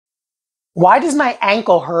Why does my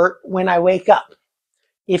ankle hurt when I wake up?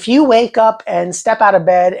 If you wake up and step out of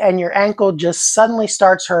bed and your ankle just suddenly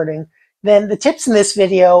starts hurting, then the tips in this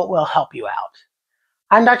video will help you out.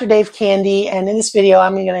 I'm Dr. Dave Candy, and in this video,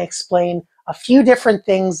 I'm going to explain a few different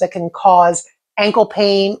things that can cause ankle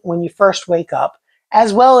pain when you first wake up,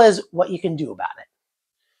 as well as what you can do about it.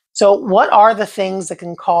 So, what are the things that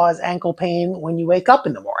can cause ankle pain when you wake up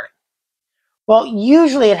in the morning? Well,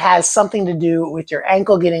 usually it has something to do with your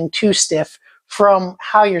ankle getting too stiff from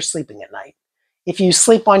how you're sleeping at night. If you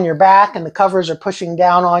sleep on your back and the covers are pushing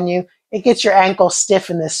down on you, it gets your ankle stiff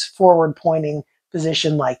in this forward pointing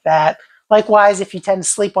position like that. Likewise, if you tend to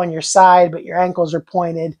sleep on your side but your ankles are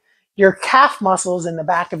pointed, your calf muscles in the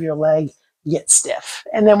back of your leg get stiff.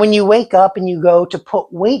 And then when you wake up and you go to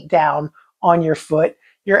put weight down on your foot,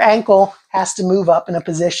 your ankle has to move up in a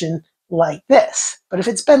position like this. But if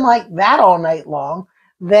it's been like that all night long,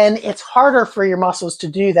 then it's harder for your muscles to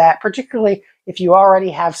do that, particularly if you already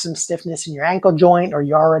have some stiffness in your ankle joint or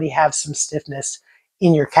you already have some stiffness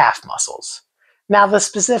in your calf muscles. Now, the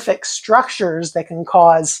specific structures that can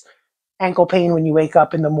cause ankle pain when you wake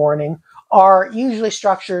up in the morning are usually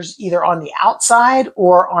structures either on the outside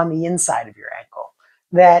or on the inside of your ankle.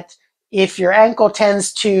 That if your ankle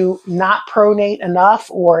tends to not pronate enough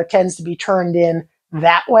or it tends to be turned in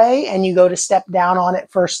that way and you go to step down on it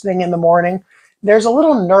first thing in the morning, there's a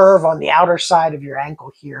little nerve on the outer side of your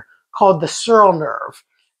ankle here called the sural nerve.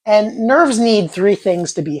 And nerves need three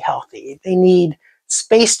things to be healthy. They need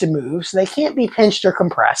space to move, so they can't be pinched or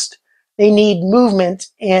compressed. They need movement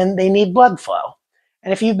and they need blood flow.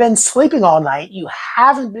 And if you've been sleeping all night, you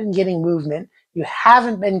haven't been getting movement, you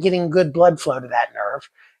haven't been getting good blood flow to that nerve.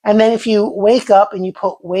 And then if you wake up and you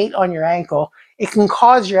put weight on your ankle, it can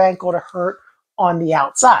cause your ankle to hurt on the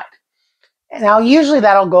outside. Now, usually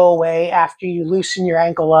that'll go away after you loosen your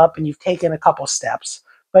ankle up and you've taken a couple steps.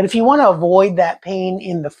 But if you want to avoid that pain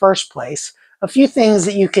in the first place, a few things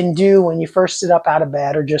that you can do when you first sit up out of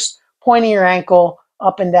bed are just pointing your ankle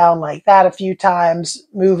up and down like that a few times,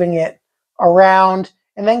 moving it around,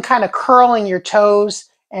 and then kind of curling your toes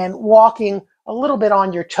and walking a little bit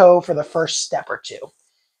on your toe for the first step or two.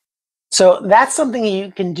 So that's something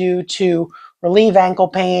you can do to relieve ankle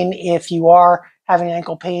pain if you are having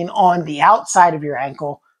ankle pain on the outside of your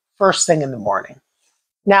ankle first thing in the morning.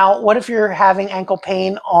 Now, what if you're having ankle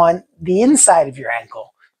pain on the inside of your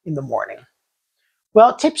ankle in the morning?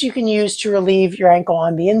 Well, tips you can use to relieve your ankle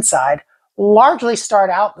on the inside largely start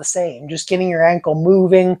out the same, just getting your ankle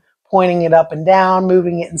moving, pointing it up and down,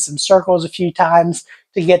 moving it in some circles a few times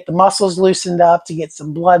to get the muscles loosened up, to get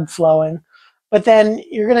some blood flowing. But then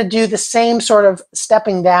you're going to do the same sort of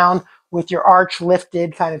stepping down with your arch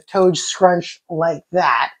lifted, kind of toes scrunched like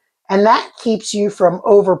that. And that keeps you from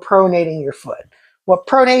overpronating your foot. What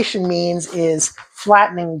pronation means is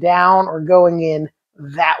flattening down or going in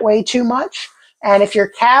that way too much. And if your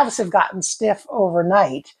calves have gotten stiff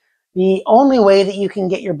overnight, the only way that you can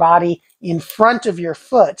get your body in front of your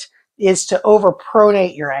foot is to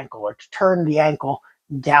overpronate your ankle or to turn the ankle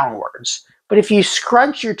downwards. But if you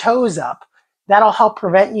scrunch your toes up, that'll help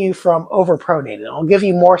prevent you from overpronating. It'll give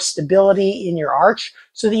you more stability in your arch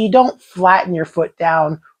so that you don't flatten your foot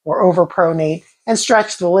down or overpronate and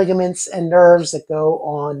stretch the ligaments and nerves that go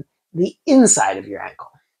on the inside of your ankle.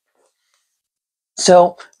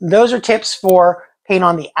 So those are tips for pain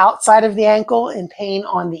on the outside of the ankle and pain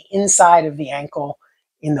on the inside of the ankle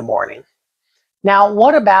in the morning. Now,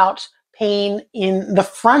 what about pain in the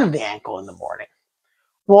front of the ankle in the morning?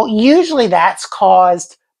 Well, usually that's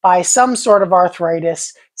caused by some sort of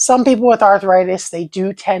arthritis. Some people with arthritis, they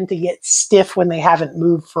do tend to get stiff when they haven't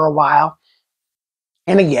moved for a while.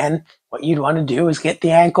 And again, what you'd want to do is get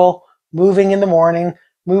the ankle moving in the morning,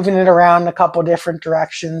 moving it around in a couple different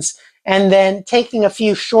directions, and then taking a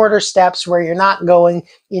few shorter steps where you're not going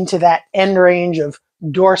into that end range of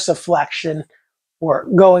dorsiflexion or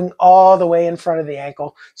going all the way in front of the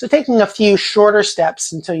ankle. So taking a few shorter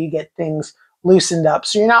steps until you get things loosened up.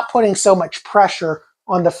 So you're not putting so much pressure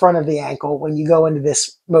on the front of the ankle when you go into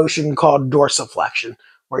this motion called dorsiflexion,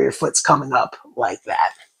 where your foot's coming up like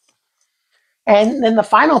that. And then the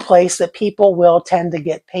final place that people will tend to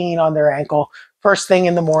get pain on their ankle first thing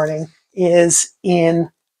in the morning is in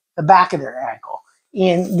the back of their ankle,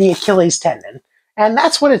 in the Achilles tendon. And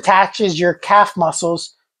that's what attaches your calf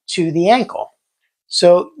muscles to the ankle.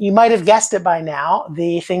 So you might have guessed it by now.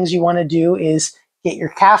 The things you want to do is get your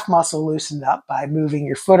calf muscle loosened up by moving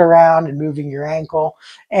your foot around and moving your ankle.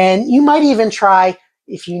 And you might even try,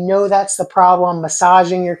 if you know that's the problem,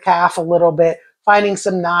 massaging your calf a little bit, finding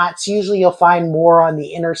some knots. Usually you'll find more on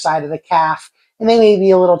the inner side of the calf, and they may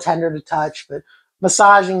be a little tender to touch, but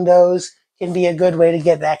massaging those can be a good way to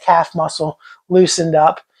get that calf muscle loosened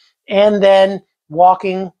up. And then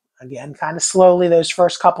walking, again, kind of slowly those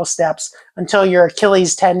first couple steps until your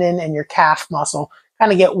Achilles tendon and your calf muscle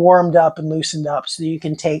kind of get warmed up and loosened up so you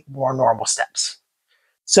can take more normal steps.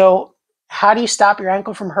 So how do you stop your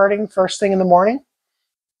ankle from hurting first thing in the morning?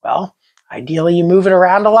 Well, ideally you move it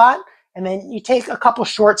around a lot, and then you take a couple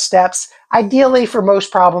short steps, ideally for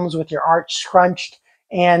most problems with your arch scrunched,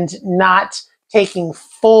 and not taking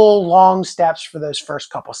full long steps for those first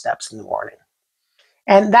couple steps in the morning.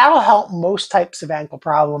 And that'll help most types of ankle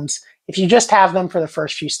problems if you just have them for the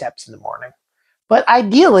first few steps in the morning. But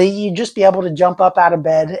ideally, you'd just be able to jump up out of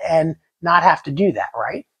bed and not have to do that,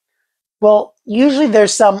 right? Well, usually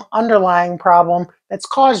there's some underlying problem that's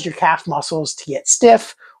caused your calf muscles to get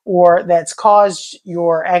stiff, or that's caused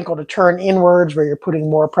your ankle to turn inwards where you're putting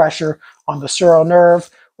more pressure on the sural nerve,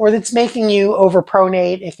 or that's making you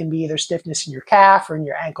overpronate. It can be either stiffness in your calf or in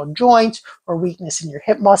your ankle joint, or weakness in your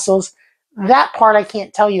hip muscles. That part I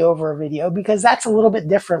can't tell you over a video because that's a little bit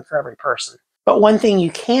different for every person. But one thing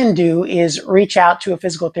you can do is reach out to a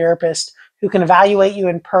physical therapist who can evaluate you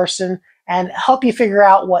in person and help you figure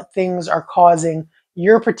out what things are causing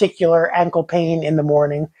your particular ankle pain in the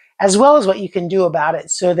morning, as well as what you can do about it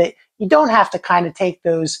so that you don't have to kind of take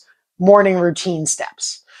those morning routine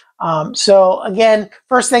steps. So again,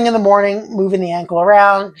 first thing in the morning, moving the ankle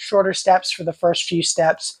around, shorter steps for the first few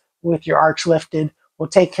steps with your arch lifted will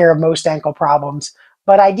take care of most ankle problems.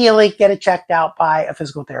 But ideally, get it checked out by a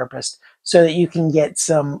physical therapist so that you can get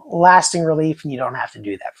some lasting relief and you don't have to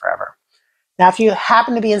do that forever. Now, if you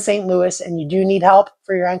happen to be in St. Louis and you do need help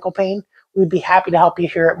for your ankle pain, we'd be happy to help you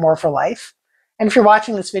here at More for Life. And if you're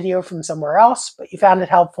watching this video from somewhere else, but you found it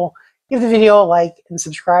helpful, give the video a like and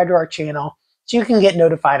subscribe to our channel so you can get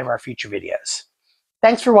notified of our future videos.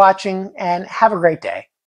 Thanks for watching and have a great day.